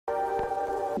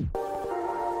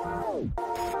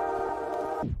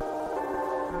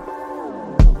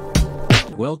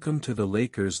Welcome to the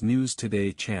Lakers News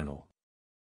Today channel.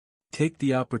 Take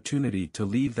the opportunity to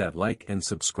leave that like and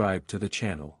subscribe to the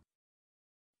channel.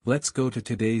 Let's go to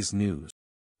today's news.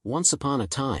 Once upon a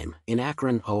time, in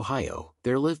Akron, Ohio,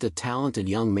 there lived a talented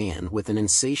young man with an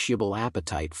insatiable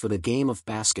appetite for the game of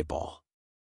basketball.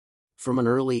 From an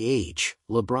early age,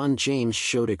 LeBron James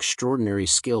showed extraordinary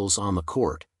skills on the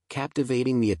court,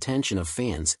 captivating the attention of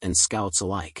fans and scouts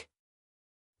alike.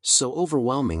 So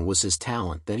overwhelming was his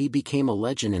talent that he became a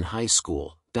legend in high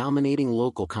school, dominating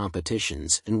local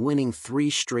competitions and winning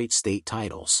 3 straight state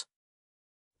titles.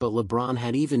 But LeBron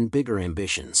had even bigger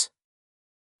ambitions.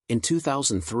 In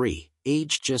 2003,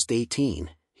 aged just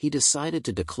 18, he decided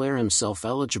to declare himself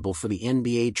eligible for the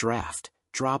NBA draft,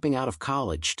 dropping out of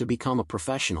college to become a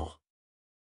professional.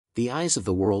 The eyes of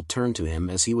the world turned to him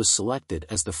as he was selected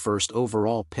as the first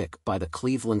overall pick by the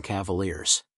Cleveland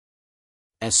Cavaliers.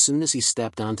 As soon as he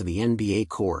stepped onto the NBA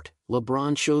court,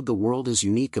 LeBron showed the world his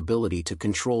unique ability to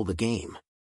control the game.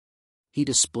 He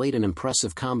displayed an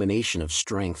impressive combination of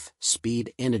strength,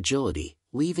 speed, and agility,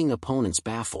 leaving opponents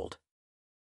baffled.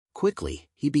 Quickly,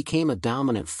 he became a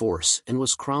dominant force and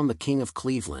was crowned the King of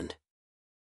Cleveland.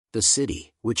 The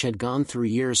city, which had gone through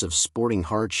years of sporting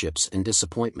hardships and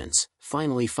disappointments,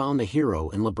 finally found a hero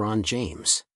in LeBron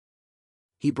James.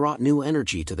 He brought new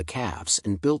energy to the Cavs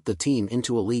and built the team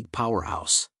into a league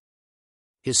powerhouse.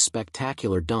 His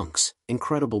spectacular dunks,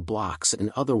 incredible blocks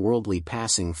and otherworldly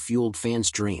passing fueled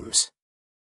fans' dreams.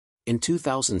 In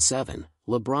 2007,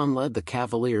 LeBron led the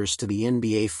Cavaliers to the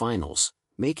NBA Finals,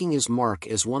 making his mark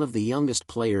as one of the youngest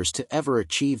players to ever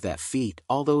achieve that feat.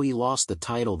 Although he lost the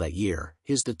title that year,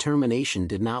 his determination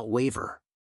did not waver.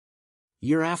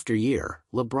 Year after year,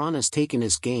 LeBron has taken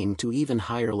his game to even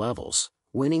higher levels,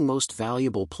 winning Most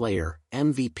Valuable Player,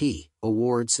 MVP,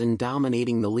 awards and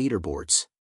dominating the leaderboards.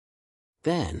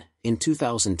 Then, in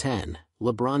 2010,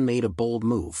 LeBron made a bold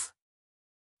move.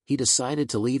 He decided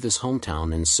to leave his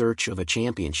hometown in search of a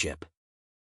championship.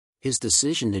 His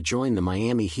decision to join the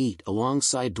Miami Heat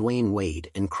alongside Dwayne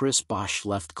Wade and Chris Bosh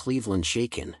left Cleveland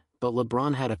shaken, but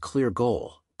LeBron had a clear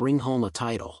goal: bring home a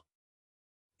title.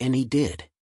 And he did.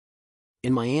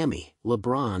 In Miami,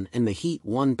 LeBron and the Heat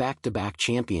won back-to-back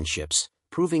championships,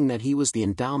 proving that he was the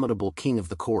indomitable king of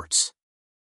the courts.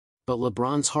 But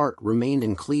LeBron's heart remained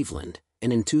in Cleveland,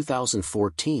 and in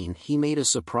 2014 he made a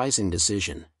surprising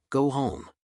decision: go home.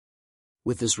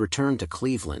 With his return to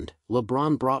Cleveland,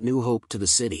 LeBron brought new hope to the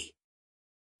city.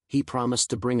 He promised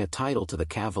to bring a title to the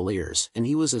Cavaliers, and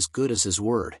he was as good as his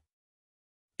word.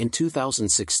 In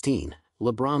 2016,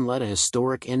 LeBron led a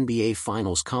historic NBA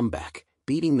Finals comeback,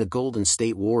 beating the Golden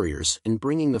State Warriors and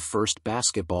bringing the first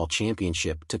basketball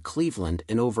championship to Cleveland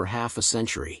in over half a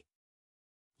century.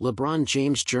 LeBron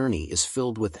James' journey is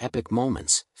filled with epic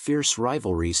moments, fierce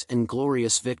rivalries and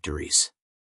glorious victories.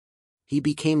 He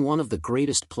became one of the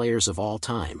greatest players of all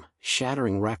time,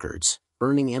 shattering records,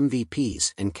 earning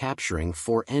MVPs and capturing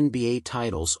 4 NBA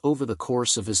titles over the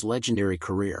course of his legendary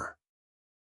career.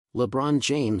 LeBron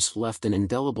James left an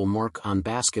indelible mark on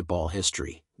basketball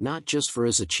history, not just for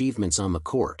his achievements on the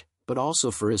court, but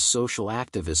also for his social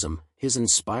activism, his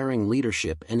inspiring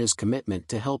leadership and his commitment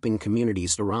to helping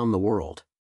communities around the world.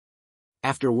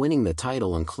 After winning the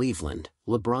title in Cleveland,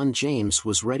 LeBron James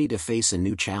was ready to face a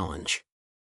new challenge.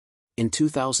 In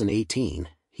 2018,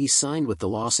 he signed with the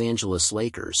Los Angeles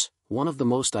Lakers, one of the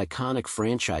most iconic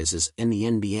franchises in the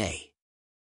NBA.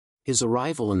 His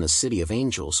arrival in the City of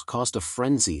Angels caused a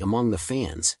frenzy among the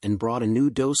fans and brought a new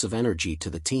dose of energy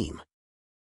to the team.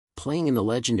 Playing in the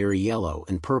legendary yellow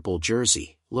and purple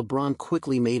jersey, LeBron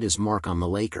quickly made his mark on the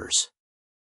Lakers.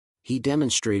 He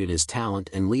demonstrated his talent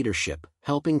and leadership,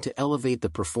 helping to elevate the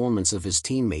performance of his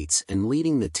teammates and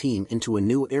leading the team into a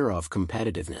new era of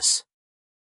competitiveness.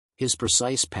 His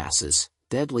precise passes,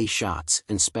 deadly shots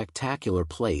and spectacular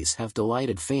plays have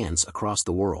delighted fans across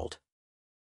the world.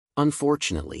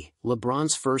 Unfortunately,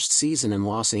 LeBron's first season in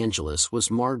Los Angeles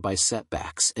was marred by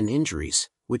setbacks and injuries,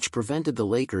 which prevented the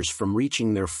Lakers from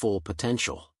reaching their full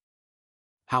potential.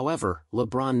 However,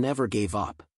 LeBron never gave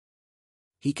up.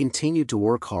 He continued to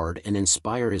work hard and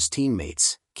inspire his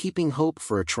teammates, keeping hope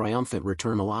for a triumphant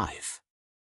return alive.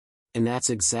 And that's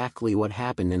exactly what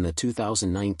happened in the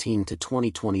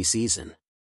 2019-2020 season.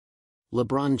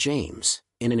 LeBron James,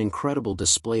 in an incredible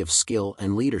display of skill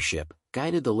and leadership,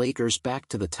 guided the Lakers back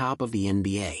to the top of the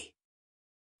NBA.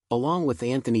 Along with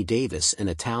Anthony Davis and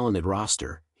a talented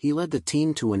roster, he led the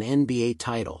team to an NBA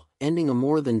title, ending a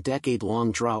more than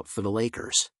decade-long drought for the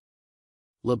Lakers.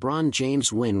 LeBron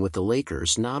James' win with the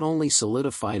Lakers not only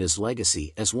solidified his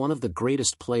legacy as one of the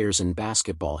greatest players in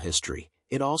basketball history,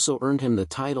 it also earned him the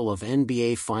title of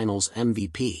NBA Finals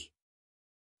MVP.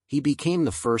 He became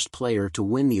the first player to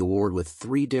win the award with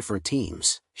 3 different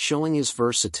teams, showing his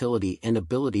versatility and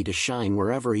ability to shine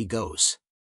wherever he goes.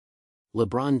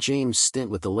 LeBron James'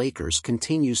 stint with the Lakers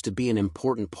continues to be an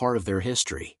important part of their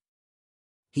history.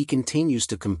 He continues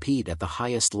to compete at the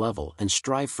highest level and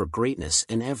strive for greatness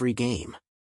in every game.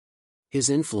 His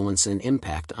influence and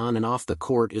impact on and off the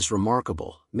court is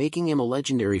remarkable, making him a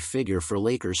legendary figure for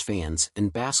Lakers fans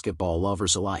and basketball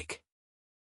lovers alike.